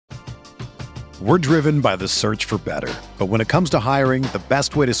We're driven by the search for better. But when it comes to hiring, the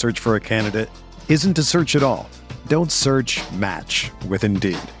best way to search for a candidate isn't to search at all. Don't search, match with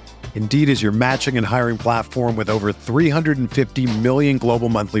Indeed. Indeed is your matching and hiring platform with over 350 million global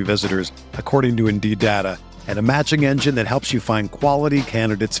monthly visitors, according to Indeed data, and a matching engine that helps you find quality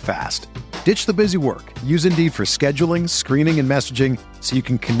candidates fast. Ditch the busy work. Use Indeed for scheduling, screening, and messaging so you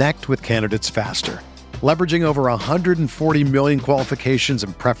can connect with candidates faster. Leveraging over 140 million qualifications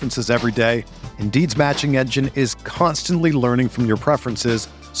and preferences every day, Indeed's matching engine is constantly learning from your preferences,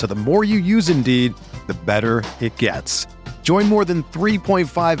 so the more you use Indeed, the better it gets. Join more than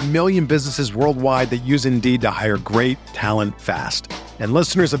 3.5 million businesses worldwide that use Indeed to hire great talent fast. And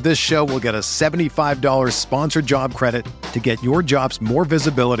listeners of this show will get a $75 sponsored job credit to get your jobs more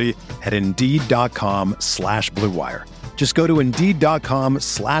visibility at Indeed.com/Blue Wire. Just go to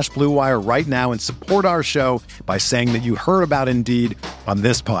Indeed.com/Blue Wire right now and support our show by saying that you heard about Indeed on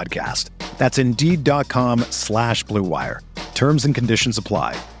this podcast. That's Indeed.com/Blue Wire. Terms and conditions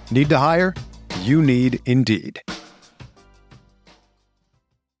apply. Need to hire? You need Indeed.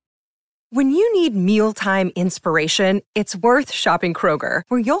 When you need mealtime inspiration, it's worth shopping Kroger,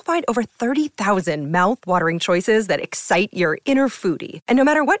 where you'll find over 30,000 mouth-watering choices that excite your inner foodie. And no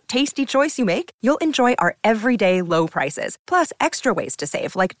matter what tasty choice you make, you'll enjoy our everyday low prices, plus extra ways to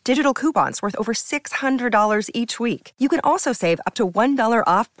save, like digital coupons worth over $600 each week. You can also save up to $1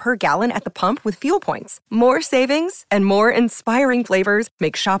 off per gallon at the pump with fuel points. More savings and more inspiring flavors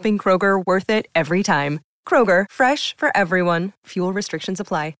make shopping Kroger worth it every time. Kroger, fresh for everyone. Fuel restrictions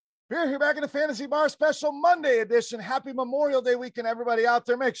apply. We're here back in the Fantasy Bar special Monday edition. Happy Memorial Day weekend, everybody out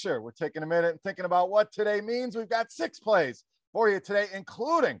there. Make sure we're taking a minute and thinking about what today means. We've got 6 plays for you today,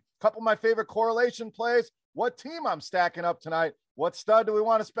 including a couple of my favorite correlation plays, what team I'm stacking up tonight, what stud do we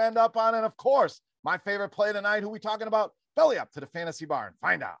want to spend up on, and of course, my favorite play tonight, who we talking about? Belly up to the Fantasy Bar and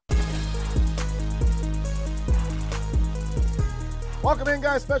find out. Welcome in,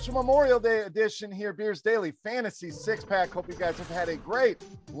 guys. Special Memorial Day edition here. Beers Daily Fantasy 6-pack. Hope you guys have had a great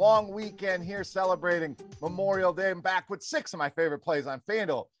long weekend here celebrating Memorial Day. I'm back with 6 of my favorite plays on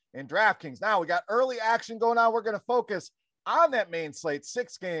FanDuel and DraftKings. Now we got early action going on. We're going to focus on that main slate,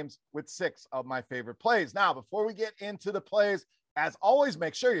 6 games with 6 of my favorite plays. Now, before we get into the plays, as always,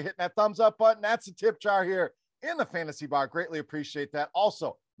 make sure you're hitting that thumbs up button. That's the tip jar here in the Fantasy Bar. Greatly appreciate that.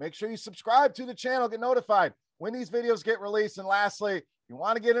 Also, make sure you subscribe to the channel, get notified when these videos get released. And lastly, you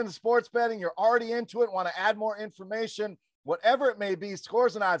want to get into sports betting, you're already into it, want to add more information, whatever it may be,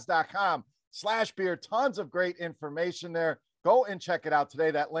 scoresandodds.com/beer. Tons of great information there. Go and check it out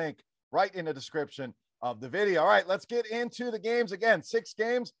today. That link right in the description of the video. All right, let's get into the games. Again, 6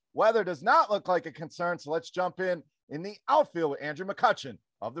 games. Weather does not look like a concern, so let's jump in the outfield with Andrew McCutchen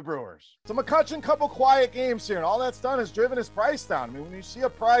of the Brewers. So McCutchen, couple quiet games here, and all that's done is driven his price down. I mean, when you see a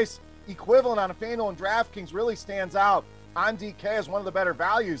price equivalent on a FanDuel and DraftKings, really stands out on DK as one of the better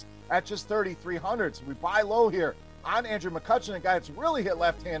values at just 3,300. So we buy low here on Andrew McCutchen, a guy that's really hit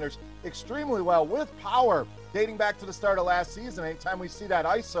left-handers extremely well with power dating back to the start of last season. Anytime we see that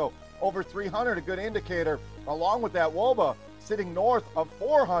ISO over 300, a good indicator, along with that WOBA sitting north of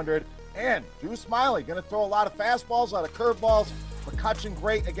 400. And Drew Smyly going to throw a lot of fastballs, a lot of curveballs. McCutchen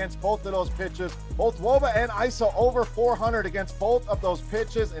great against both of those pitches. Both WOBA and ISO over 400 against both of those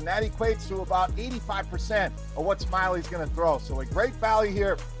pitches, and that equates to about 85% of what Smyly's going to throw. So a great value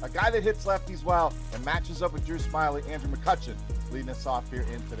here, a guy that hits lefties well and matches up with Drew Smyly. Andrew McCutchen leading us off here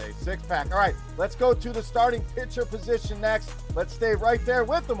in today's 6-pack. All right, let's go to the starting pitcher position next. Let's stay right there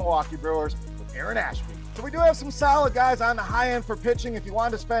with the Milwaukee Brewers with Aaron Ashby. So we do have some solid guys on the high end for pitching if you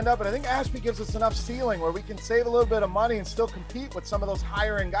want to spend up, but I think Ashby gives us enough ceiling where we can save a little bit of money and still compete with some of those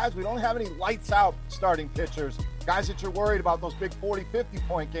higher end guys. We don't have any lights out starting pitchers, guys that you're worried about those big 40, 50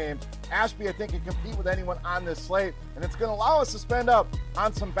 point games. Ashby, I think, can compete with anyone on this slate, and it's going to allow us to spend up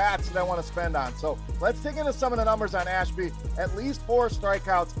on some bats that I want to spend on. So let's dig into some of the numbers on Ashby. At least 4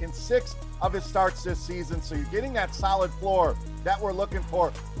 strikeouts in 6 of his starts this season. So you're getting that solid floor that we're looking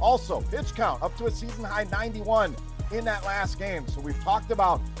for. Also, pitch count up to a season high 91 in that last game. So we've talked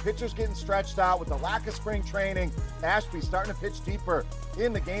about pitchers getting stretched out with the lack of spring training. Ashby starting to pitch deeper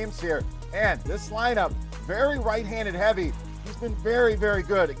in the games here. And this lineup, very right-handed heavy. He's been very, very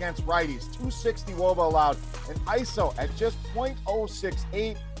good against righties. 260 WOBA allowed, and ISO at just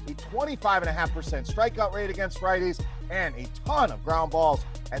 .068, a 25.5% strikeout rate against righties, and a ton of ground balls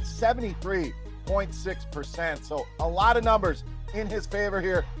at 73.6%. So a lot of numbers in his favor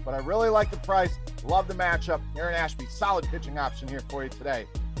here, but I really like the price. Love the matchup. Aaron Ashby, solid pitching option here for you today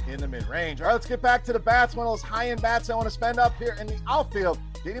in the mid-range. All right, let's get back to the bats. One of those high-end bats I want to spend up here in the outfield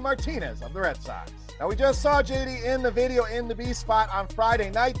JD Martinez of the Red Sox. Now, we just saw JD in the video in the B spot on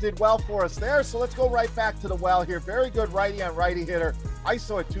Friday night, did well for us there. So let's go right back to the well here. Very good righty on righty hitter.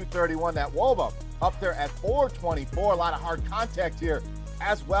 ISO at 231. That Woba up there at 424. A lot of hard contact here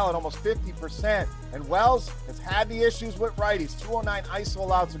as well at almost 50%. And Wells has had the issues with righties. 209 ISO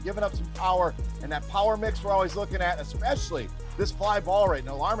allowed, so giving up some power. And that power mix we're always looking at, especially this fly ball rate, an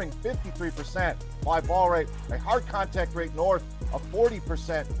alarming 53% fly ball rate, a hard contact rate north of 40%.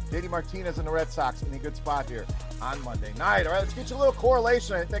 JD Martinez and the Red Sox in a good spot here on Monday night. All right, let's get you a little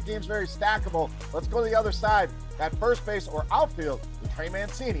correlation. I think that game's very stackable. Let's go to the other side. At first base or outfield with Trey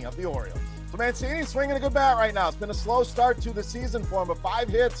Mancini of the Orioles. So Mancini's swinging a good bat right now. It's been a slow start to the season for him, but 5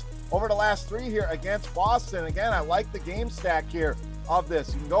 hits over the last 3 here against Boston. Again, I like the game stack here of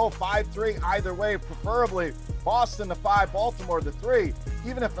this. You can go 5-3 either way, preferably Boston the 5, Baltimore the 3.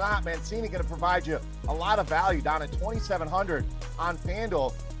 Even if not, Mancini going to provide you a lot of value down at 2,700 on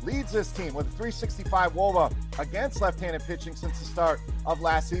FanDuel. Leads this team with a 365 WOBA against left-handed pitching since the start of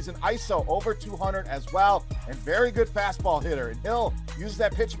last season. ISO over 200 as well, and very good fastball hitter. And Hill uses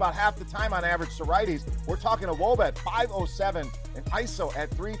that pitch about half the time on average to righties. We're talking a WOBA at 507 and ISO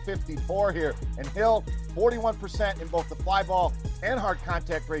at 354 here. And Hill, 41% in both the fly ball and hard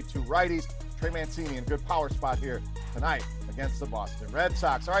contact rate to righties. Trey Mancini in good power spot here tonight against the Boston Red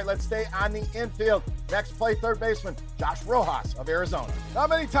Sox. All right, let's stay on the infield. Next play, third baseman Josh Rojas of Arizona.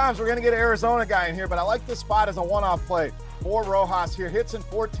 Not many times we're going to get an Arizona guy in here, but I like this spot as a one-off play for Rojas here. Hits in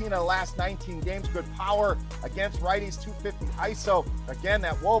 14 of the last 19 games. Good power against righties, 250 ISO. Again,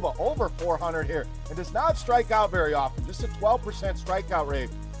 that WOBA over 400 here, and does not strike out very often. Just a 12% strikeout rate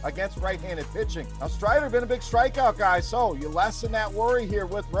against right-handed pitching. Now, Strider been a big strikeout guy, so you lessen that worry here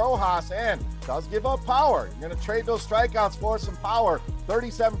with Rojas, and does give up power. You're going to trade those strikeouts for some power.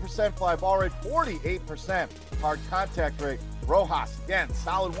 37% fly ball rate, 48% hard contact rate. Rojas, again,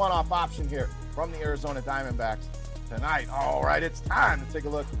 solid one-off option here from the Arizona Diamondbacks tonight. All right, it's time to take a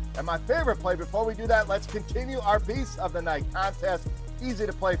look at my favorite play. Before we do that, let's continue our Beast of the Night contest. Easy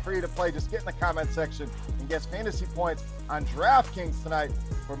to play, free to play. Just get in the comment section and guess fantasy points on DraftKings tonight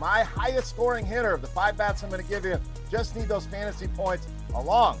for my highest scoring hitter of the 5 bats I'm going to give you. Just need those fantasy points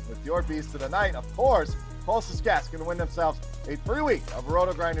along with your Beast of the Night. Of course, closest guest going to win themselves a free week of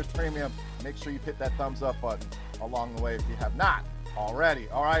Roto Grinders Premium. Make sure you hit that thumbs up button along the way if you have not already.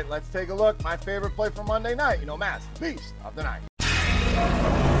 All right, let's take a look. My favorite play for Monday night. You know, Matt's the Beast of the Night.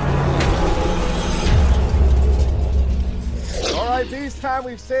 All right, Beast time.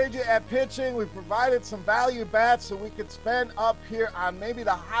 We've saved you at pitching. We've provided some value bats so we could spend up here on maybe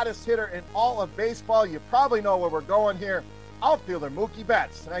the hottest hitter in all of baseball. You probably know where we're going here. Outfielder Mookie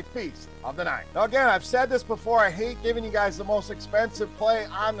Betts, tonight's Beast of the Night. Now, again, I've said this before. I hate giving you guys the most expensive play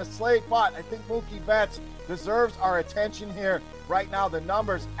on the slate, but I think Mookie Betts deserves our attention here. Right now, the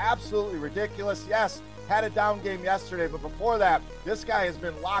numbers absolutely ridiculous. Yes, had a down game yesterday, but before that, this guy has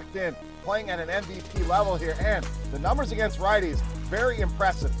been locked in, playing at an MVP level here, and the numbers against righties, very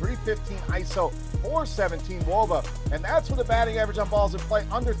impressive. 315 ISO, 417 WOBA, and that's with a batting average on balls in play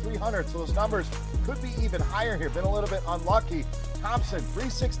under 300, so those numbers could be even higher here. Been a little bit unlucky. Thompson,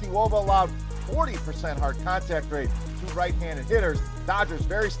 360 WOBA allowed, 40% hard contact rate to right-handed hitters. Dodgers,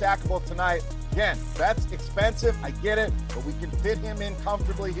 very stackable tonight. Again, that's expensive, I get it, but we can fit him in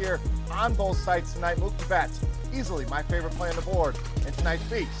comfortably here on both sides tonight. Mookie Betts, easily my favorite play on the board in tonight's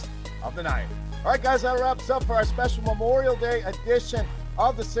Beast of the Night. All right, guys, that wraps up for our special Memorial Day edition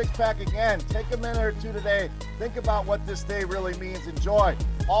of the Six Pack. Again, take a minute or two today. Think about what this day really means. Enjoy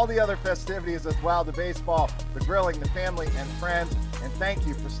all the other festivities as well, the baseball, the grilling, the family, and friends. And thank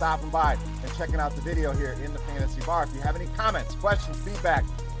you for stopping by and checking out the video here in the Fantasy Bar. If you have any comments, questions, feedback,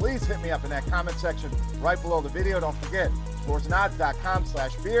 please hit me up in that comment section right below the video. Don't forget,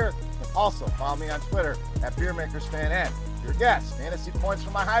 scoresandodds.com/beer. And also follow me on Twitter at BeerMakersFan. And your guess, fantasy points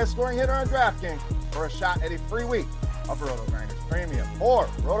from my highest scoring hitter on DraftKings for a shot at a free week of Roto Grinders Premium. Or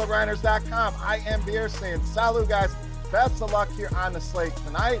rotogrinders.com. I am Beer saying salut, guys. Best of luck here on the slate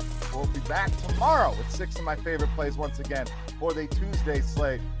tonight. We'll be back tomorrow with 6 of my favorite plays once again for the Tuesday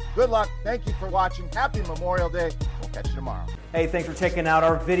slate. Good luck. Thank you for watching. Happy Memorial Day. We'll catch you tomorrow. Hey, thanks for checking out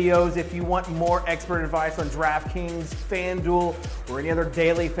our videos. If you want more expert advice on DraftKings, FanDuel, or any other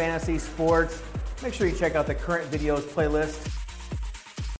daily fantasy sports, make sure you check out the current videos playlist